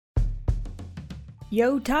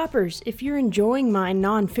Yo, Toppers! If you're enjoying my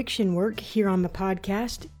non-fiction work here on the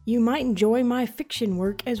podcast, you might enjoy my fiction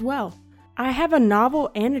work as well. I have a novel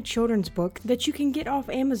and a children's book that you can get off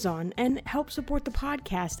Amazon and help support the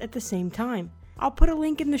podcast at the same time. I'll put a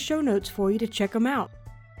link in the show notes for you to check them out.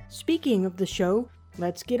 Speaking of the show,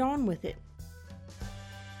 let's get on with it.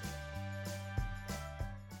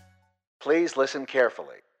 Please listen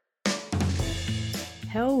carefully.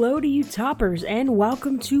 Hello to you Toppers, and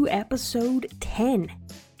welcome to episode 10.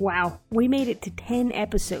 Wow, we made it to 10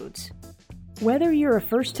 episodes. Whether you're a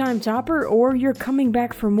first-time Topper or you're coming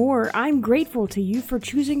back for more, I'm grateful to you for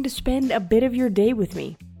choosing to spend a bit of your day with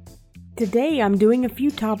me. Today I'm doing a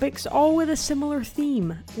few topics all with a similar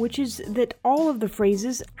theme, which is that all of the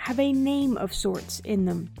phrases have a name of sorts in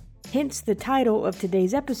them. Hence the title of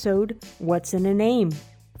today's episode, What's in a Name?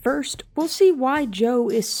 First, we'll see why Joe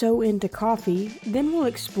is so into coffee, then we'll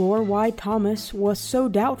explore why Thomas was so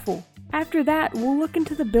doubtful. After that, we'll look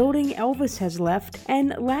into the building Elvis has left,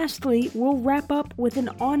 and lastly, we'll wrap up with an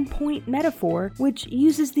on-point metaphor which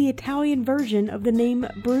uses the Italian version of the name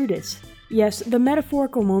Brutus. Yes, the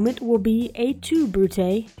metaphorical moment will be a tu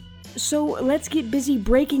Brute. So let's get busy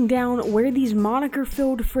breaking down where these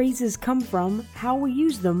moniker-filled phrases come from, how we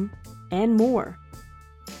use them, and more.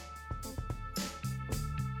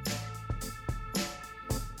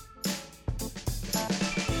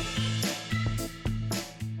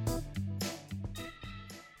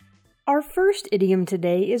 Our first idiom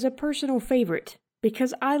today is a personal favorite,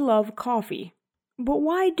 because I love coffee. But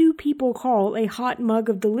why do people call a hot mug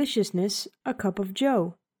of deliciousness a cup of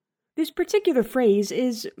joe? This particular phrase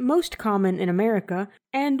is most common in America,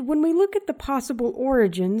 and when we look at the possible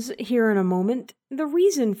origins here in a moment, the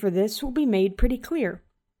reason for this will be made pretty clear.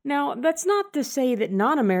 Now, that's not to say that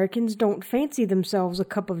non-Americans don't fancy themselves a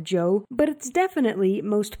cup of joe, but it's definitely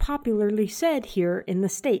most popularly said here in the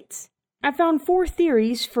States. I found 4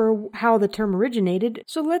 theories for how the term originated,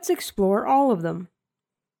 so let's explore all of them.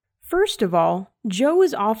 First of all, Joe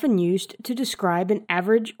is often used to describe an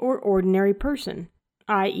average or ordinary person,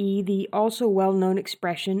 i.e. the also well-known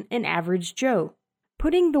expression, an average Joe.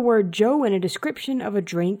 Putting the word Joe in a description of a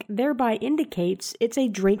drink thereby indicates it's a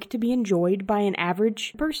drink to be enjoyed by an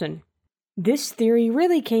average person. This theory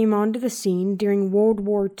really came onto the scene during World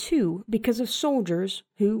War II because of soldiers,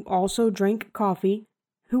 who also drank coffee,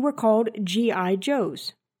 who were called G.I.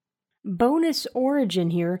 Joes. Bonus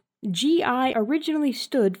origin here, G.I. originally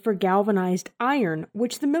stood for galvanized iron,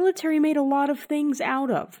 which the military made a lot of things out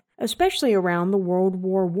of, especially around the World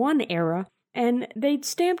War I era, and they'd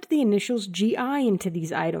stamped the initials G.I. into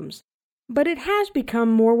these items. But it has become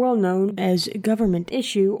more well known as government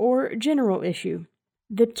issue or general issue.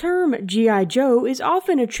 The term G.I. Joe is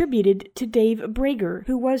often attributed to Dave Brager,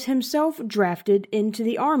 who was himself drafted into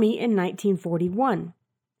the Army in 1941.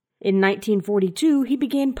 In 1942, he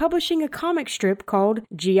began publishing a comic strip called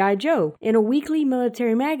G.I. Joe in a weekly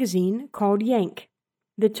military magazine called Yank.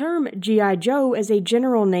 The term G.I. Joe as a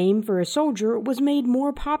general name for a soldier was made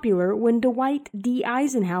more popular when Dwight D.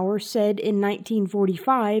 Eisenhower said in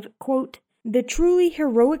 1945, quote, "The truly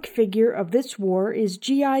heroic figure of this war is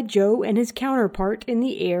G.I. Joe and his counterpart in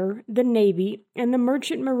the air, the Navy, and the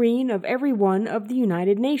merchant marine of every one of the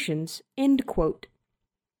United Nations." End quote.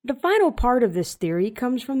 The final part of this theory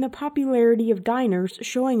comes from the popularity of diners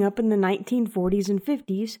showing up in the 1940s and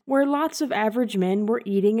 50s, where lots of average men were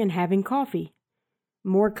eating and having coffee.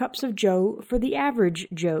 More cups of Joe for the average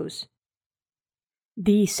Joes.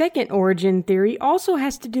 The second origin theory also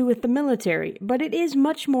has to do with the military, but it is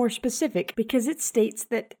much more specific because it states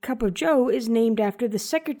that Cup of Joe is named after the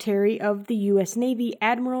Secretary of the U.S. Navy,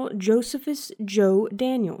 Admiral Josephus Joe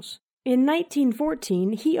Daniels. In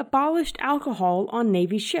 1914, he abolished alcohol on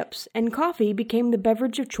Navy ships, and coffee became the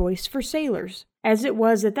beverage of choice for sailors, as it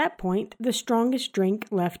was at that point the strongest drink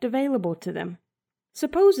left available to them.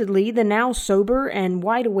 Supposedly, the now sober and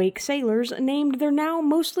wide-awake sailors named their now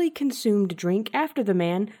mostly consumed drink after the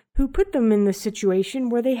man who put them in the situation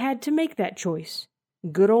where they had to make that choice.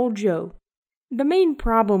 Good old Joe. The main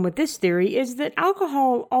problem with this theory is that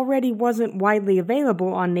alcohol already wasn't widely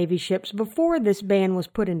available on Navy ships before this ban was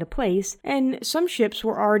put into place, and some ships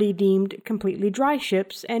were already deemed completely dry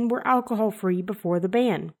ships and were alcohol-free before the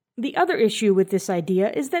ban. The other issue with this idea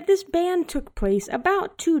is that this ban took place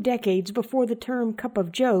about 2 decades before the term Cup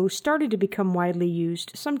of Joe started to become widely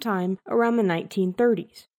used sometime around the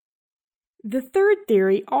 1930s. The third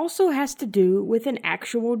theory also has to do with an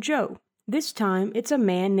actual Joe. This time, it's a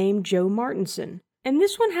man named Joe Martinson. And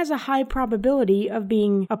this one has a high probability of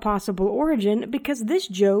being a possible origin because this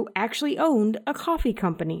Joe actually owned a coffee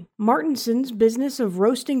company. Martinson's business of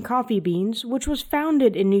roasting coffee beans, which was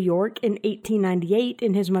founded in New York in 1898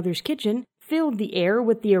 in his mother's kitchen, filled the air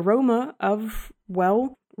with the aroma of,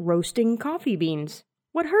 well, roasting coffee beans.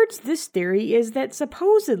 What hurts this theory is that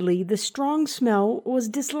supposedly the strong smell was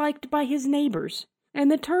disliked by his neighbors,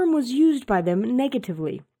 and the term was used by them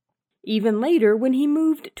negatively. Even later, when he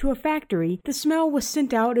moved to a factory, the smell was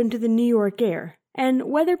sent out into the New York air.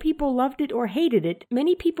 And whether people loved it or hated it,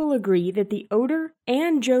 many people agree that the odor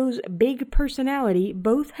and Joe's big personality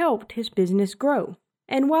both helped his business grow.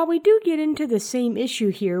 And while we do get into the same issue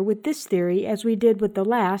here with this theory as we did with the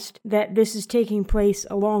last, that this is taking place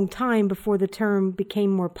a long time before the term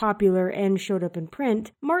became more popular and showed up in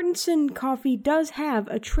print, Martinson Coffee does have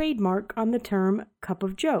a trademark on the term Cup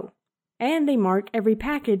of Joe. And they mark every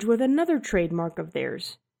package with another trademark of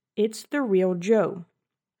theirs. It's the Real Joe.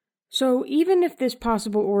 So even if this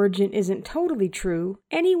possible origin isn't totally true,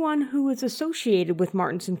 anyone who is associated with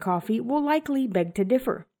Martinson Coffee will likely beg to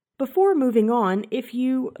differ. Before moving on, if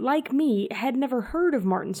you, like me, had never heard of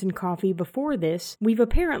Martinson Coffee before this, we've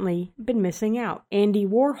apparently been missing out. Andy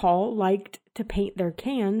Warhol liked to paint their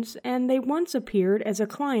cans, and they once appeared as a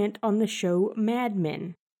client on the show Mad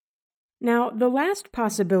Men. Now, the last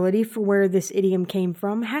possibility for where this idiom came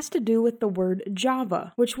from has to do with the word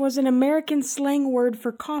Java, which was an American slang word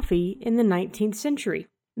for coffee in the 19th century.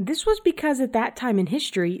 This was because at that time in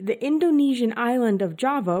history, the Indonesian island of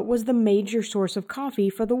Java was the major source of coffee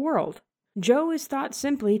for the world. Joe is thought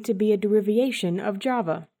simply to be a derivation of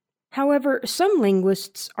Java. However, some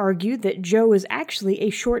linguists argue that Joe is actually a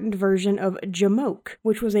shortened version of Jamoke,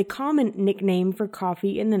 which was a common nickname for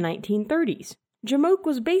coffee in the 1930s. Jamoke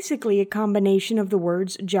was basically a combination of the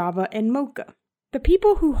words Java and mocha. The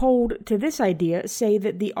people who hold to this idea say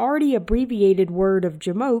that the already abbreviated word of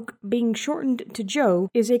Jamoke being shortened to Joe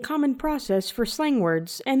is a common process for slang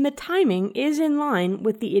words, and the timing is in line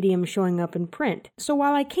with the idiom showing up in print. So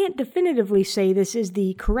while I can't definitively say this is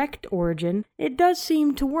the correct origin, it does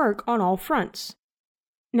seem to work on all fronts.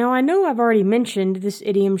 Now I know I've already mentioned this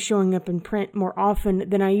idiom showing up in print more often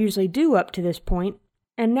than I usually do up to this point,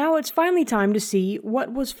 and now it's finally time to see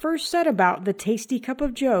what was first said about the tasty cup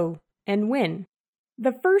of Joe, and when.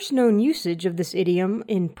 The first known usage of this idiom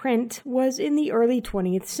in print was in the early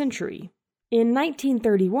 20th century. In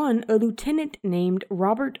 1931, a lieutenant named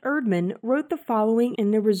Robert Erdman wrote the following in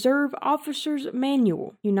the Reserve Officer's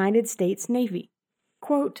Manual, United States Navy.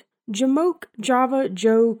 Quote, Jamoke Java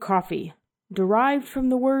Joe coffee, derived from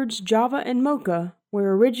the words Java and mocha,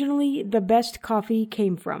 where originally the best coffee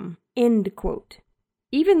came from. End quote.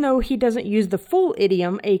 Even though he doesn't use the full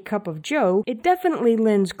idiom, a cup of Joe, it definitely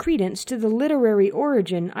lends credence to the literary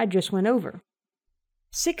origin I just went over.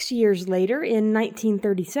 6 years later, in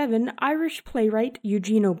 1937, Irish playwright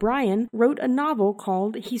Eugene O'Brien wrote a novel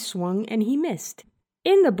called He Swung and He Missed.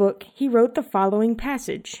 In the book, he wrote the following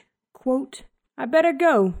passage, quote, I better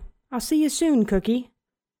go. I'll see you soon, Cookie.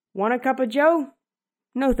 Want a cup of Joe?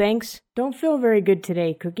 No thanks. Don't feel very good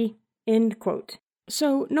today, Cookie. End quote.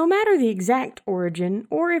 So, no matter the exact origin,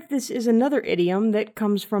 or if this is another idiom that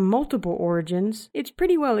comes from multiple origins, it's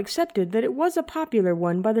pretty well accepted that it was a popular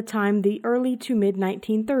one by the time the early to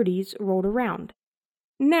mid-1930s rolled around.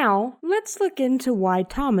 Now, let's look into why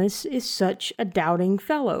Thomas is such a doubting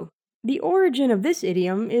fellow. The origin of this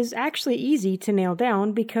idiom is actually easy to nail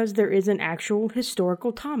down because there is an actual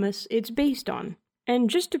historical Thomas it's based on. And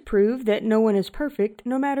just to prove that no one is perfect,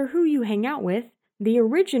 no matter who you hang out with, the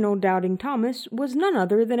original Doubting Thomas was none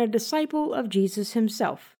other than a disciple of Jesus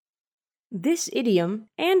himself. This idiom,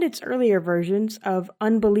 and its earlier versions of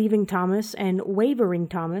Unbelieving Thomas and Wavering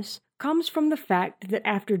Thomas, comes from the fact that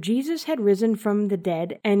after Jesus had risen from the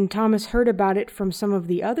dead and Thomas heard about it from some of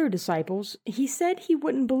the other disciples, he said he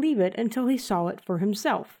wouldn't believe it until he saw it for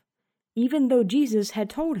himself, even though Jesus had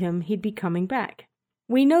told him he'd be coming back.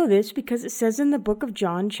 We know this because it says in the book of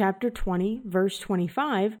John, chapter 20, verse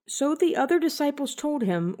 25, So the other disciples told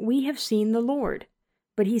him, We have seen the Lord.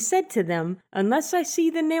 But he said to them, Unless I see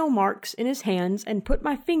the nail marks in his hands, and put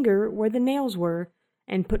my finger where the nails were,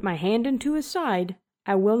 and put my hand into his side,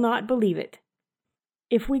 I will not believe it.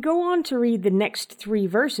 If we go on to read the next 3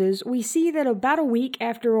 verses, we see that about a week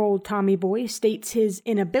after old Tommy Boy states his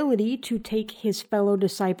inability to take his fellow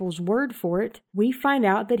disciples' word for it, we find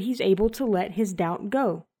out that he's able to let his doubt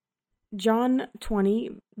go. John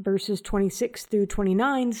 20, verses 26 through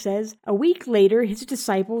 29 says, A week later his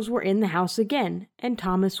disciples were in the house again, and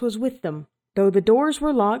Thomas was with them. Though the doors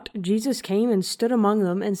were locked, Jesus came and stood among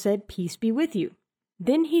them and said, Peace be with you.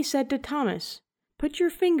 Then he said to Thomas, Put your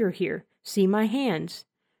finger here. See my hands.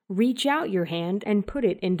 Reach out your hand and put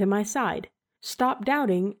it into my side. Stop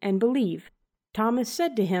doubting and believe. Thomas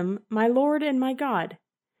said to him, My Lord and my God.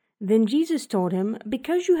 Then Jesus told him,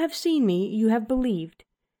 Because you have seen me, you have believed.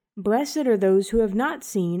 Blessed are those who have not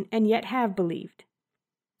seen and yet have believed.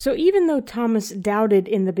 So even though Thomas doubted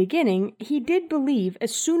in the beginning, he did believe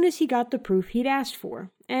as soon as he got the proof he'd asked for,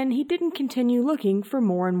 and he didn't continue looking for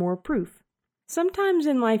more and more proof. Sometimes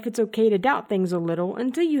in life it's okay to doubt things a little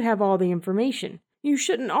until you have all the information. You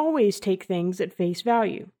shouldn't always take things at face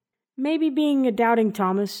value. Maybe being a doubting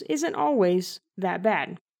Thomas isn't always that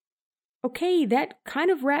bad. Okay, that kind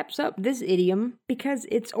of wraps up this idiom because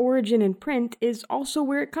its origin in print is also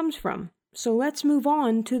where it comes from. So let's move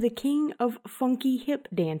on to the king of funky hip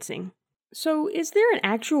dancing. So is there an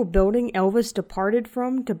actual building Elvis departed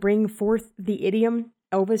from to bring forth the idiom,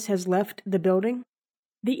 Elvis has left the building?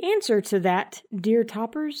 The answer to that, dear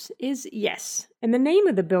toppers, is yes. And the name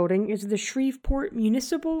of the building is the Shreveport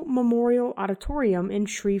Municipal Memorial Auditorium in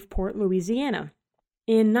Shreveport, Louisiana.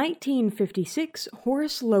 In 1956,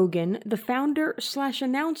 Horace Logan, the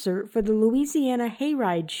founder/announcer for the Louisiana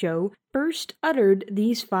Hayride Show, first uttered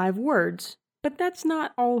these 5 words, but that's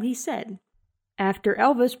not all he said. After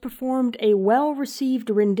Elvis performed a well-received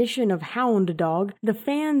rendition of Hound Dog, the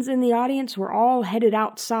fans in the audience were all headed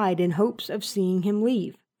outside in hopes of seeing him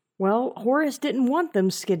leave. Well, Horace didn't want them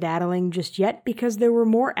skedaddling just yet because there were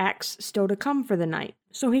more acts still to come for the night.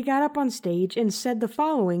 So he got up on stage and said the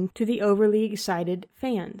following to the overly excited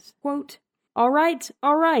fans. Quote, all right,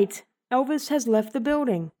 Elvis has left the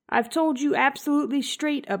building. I've told you absolutely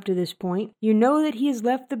straight up to this point. You know that he has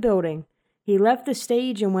left the building. He left the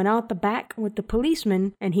stage and went out the back with the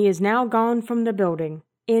policeman, and he is now gone from the building.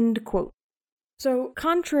 End quote. So,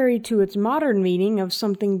 contrary to its modern meaning of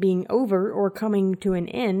something being over or coming to an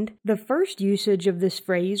end, the first usage of this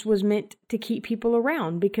phrase was meant to keep people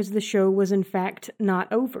around because the show was in fact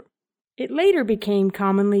not over. It later became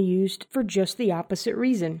commonly used for just the opposite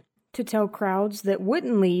reason, to tell crowds that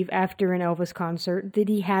wouldn't leave after an Elvis concert that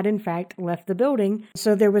he had in fact left the building,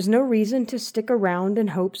 so there was no reason to stick around in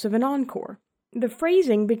hopes of an encore. The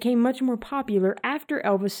phrasing became much more popular after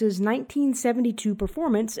Elvis's 1972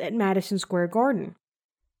 performance at Madison Square Garden.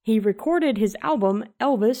 He recorded his album,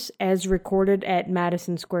 Elvis, as recorded at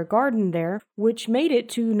Madison Square Garden there, which made it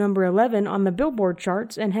to number 11 on the Billboard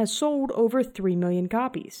charts and has sold over 3 million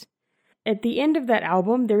copies. At the end of that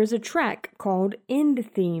album, there is a track called End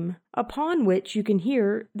Theme, upon which you can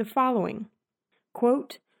hear the following.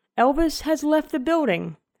 Quote, Elvis has left the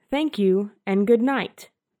building. Thank you and good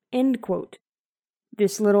night. End quote.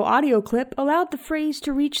 This little audio clip allowed the phrase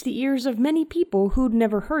to reach the ears of many people who'd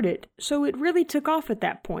never heard it, so it really took off at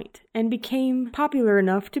that point and became popular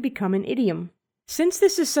enough to become an idiom. Since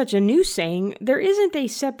this is such a new saying, there isn't a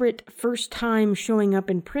separate first time showing up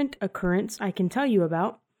in print occurrence I can tell you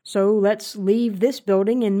about, so let's leave this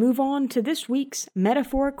building and move on to this week's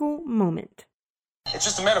metaphorical moment. It's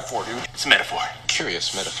just a metaphor, dude. It's a metaphor.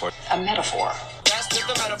 Curious metaphor. A metaphor. That's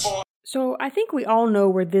just a metaphor. So I think we all know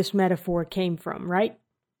where this metaphor came from, right?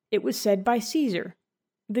 It was said by Caesar.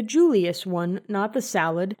 The Julius one, not the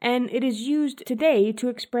salad, and it is used today to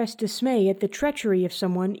express dismay at the treachery of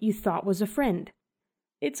someone you thought was a friend.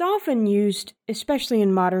 It's often used, especially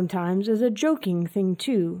in modern times, as a joking thing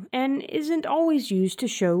too, and isn't always used to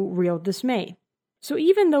show real dismay. So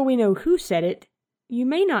even though we know who said it, you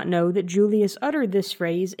may not know that Julius uttered this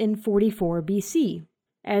phrase in 44 BC,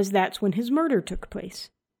 as that's when his murder took place.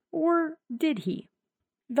 Or did he?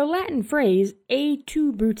 The Latin phrase "e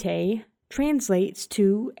tu, Brute" translates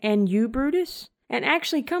to "and you, Brutus," and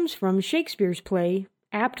actually comes from Shakespeare's play,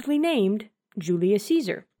 aptly named Julius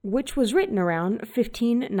Caesar, which was written around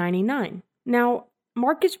 1599. Now,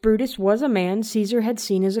 Marcus Brutus was a man Caesar had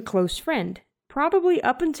seen as a close friend, probably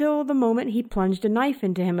up until the moment he plunged a knife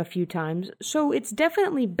into him a few times, so it's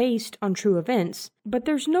definitely based on true events, but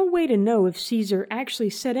there's no way to know if Caesar actually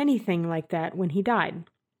said anything like that when he died.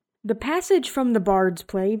 The passage from the Bard's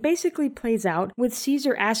play basically plays out with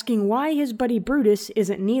Caesar asking why his buddy Brutus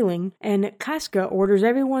isn't kneeling, and Casca orders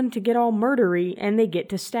everyone to get all murdery and they get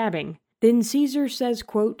to stabbing. Then Caesar says,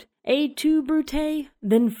 quote, "E tu, Brute,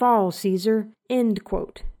 then fall, Caesar," end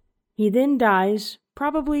quote. He then dies,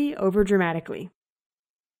 probably overdramatically.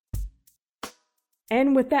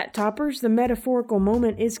 And with that, toppers, the metaphorical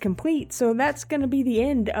moment is complete, so that's going to be the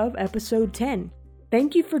end of episode 10.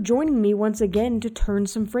 Thank you for joining me once again to turn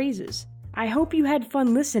some phrases. I hope you had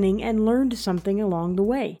fun listening and learned something along the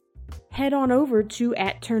way. Head on over to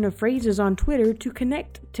 @TurnOfPhrases on Twitter to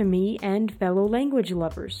connect to me and fellow language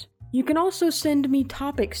lovers. You can also send me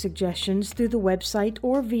topic suggestions through the website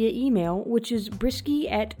or via email, which is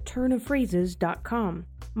brisky@turnofphrases.com.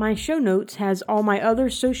 My show notes has all my other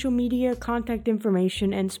social media, contact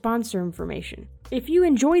information, and sponsor information. If you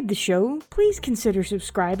enjoyed the show, please consider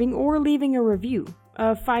subscribing or leaving a review.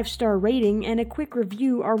 A 5-star rating and a quick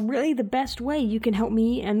review are really the best way you can help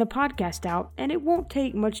me and the podcast out, and it won't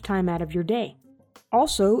take much time out of your day.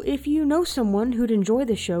 Also, if you know someone who'd enjoy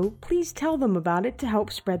the show, please tell them about it to help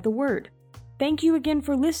spread the word. Thank you again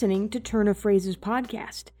for listening to Turn of Phrases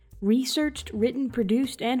podcast, researched, written,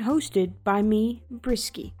 produced, and hosted by me,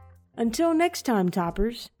 Brisky. Until next time,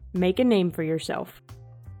 Toppers, make a name for yourself.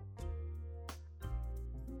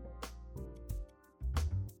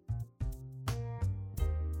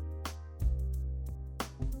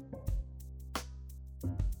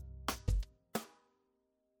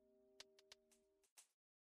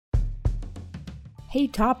 Hey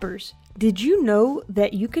Toppers, did you know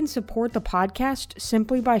that you can support the podcast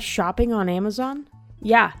simply by shopping on Amazon?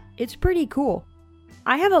 Yeah, it's pretty cool.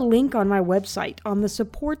 I have a link on my website on the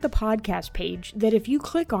Support the Podcast page that if you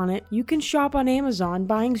click on it, you can shop on Amazon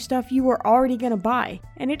buying stuff you were already going to buy,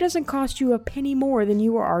 and it doesn't cost you a penny more than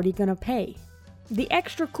you were already going to pay. The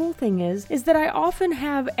extra cool thing is that I often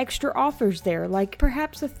have extra offers there, like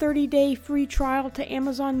perhaps a 30-day free trial to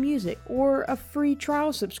Amazon Music or a free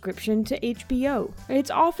trial subscription to HBO.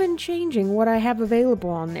 It's often changing what I have available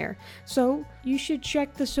on there, so you should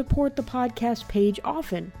check the Support the Podcast page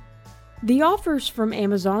often. The offers from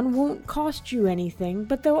Amazon won't cost you anything,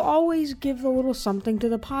 but they'll always give a little something to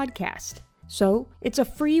the podcast. So, it's a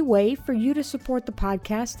free way for you to support the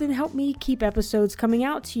podcast and help me keep episodes coming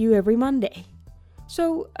out to you every Monday.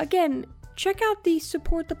 So, again, check out the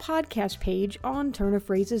Support the Podcast page on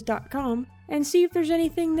turnofphrases.com and see if there's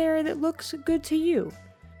anything there that looks good to you.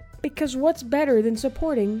 Because what's better than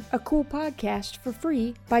supporting a cool podcast for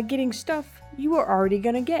free by getting stuff you are already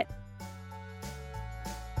gonna get?